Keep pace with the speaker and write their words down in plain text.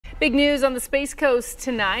Big news on the Space Coast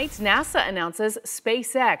tonight. NASA announces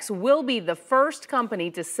SpaceX will be the first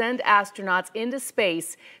company to send astronauts into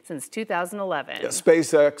space since 2011. Yeah,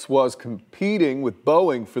 SpaceX was competing with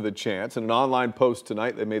Boeing for the chance. In an online post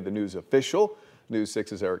tonight, they made the news official. News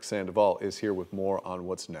 6's Eric Sandoval is here with more on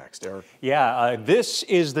what's next. Eric? Yeah, this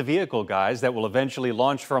is the vehicle, guys, that will eventually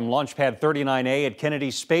launch from Launch Pad 39A at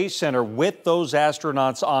Kennedy Space Center with those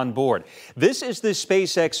astronauts on board. This is the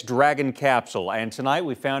SpaceX Dragon capsule, and tonight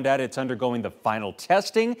we found out it's undergoing the final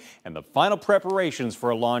testing and the final preparations for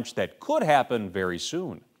a launch that could happen very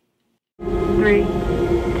soon. 3, 2,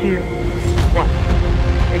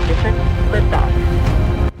 1. Ignition, liftoff.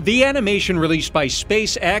 The animation released by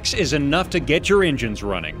SpaceX is enough to get your engines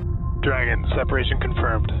running. Dragon, separation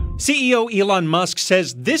confirmed. CEO Elon Musk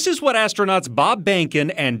says this is what astronauts Bob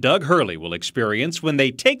Behnken and Doug Hurley will experience when they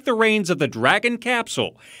take the reins of the Dragon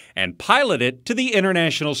capsule and pilot it to the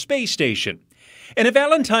International Space Station. In a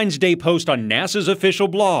Valentine's Day post on NASA's official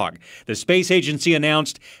blog, the space agency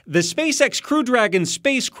announced the SpaceX Crew Dragon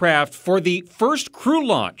spacecraft for the first crew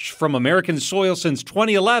launch from American soil since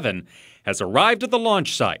 2011 has arrived at the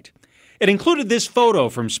launch site. It included this photo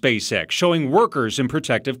from SpaceX showing workers in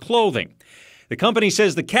protective clothing. The company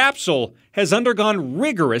says the capsule has undergone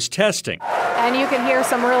rigorous testing. And you can hear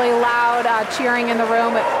some really loud cheering in the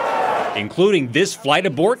room. Including this flight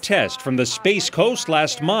abort test from the Space Coast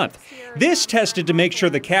last month. This tested to make sure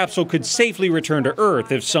the capsule could safely return to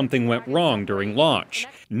Earth if something went wrong during launch.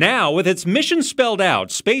 Now, with its mission spelled out,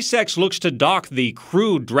 SpaceX looks to dock the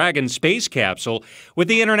Crew Dragon space capsule with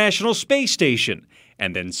the International Space Station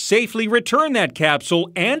and then safely return that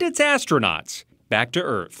capsule and its astronauts back to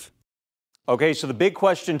Earth. Okay, so the big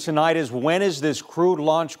question tonight is, when is this crewed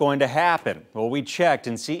launch going to happen? Well, we checked,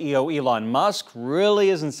 and CEO Elon Musk really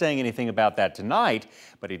isn't saying anything about that tonight,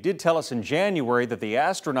 but he did tell us in January that the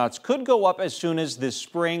astronauts could go up as soon as this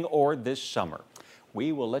spring or this summer.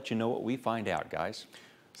 We will let you know what we find out, guys.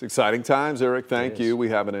 It's exciting times, Eric. Thank you. We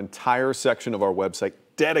have an entire section of our website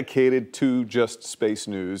dedicated to just space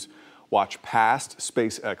news. Watch past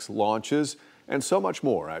SpaceX launches and so much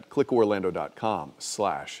more at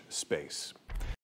clickorlando.com/space.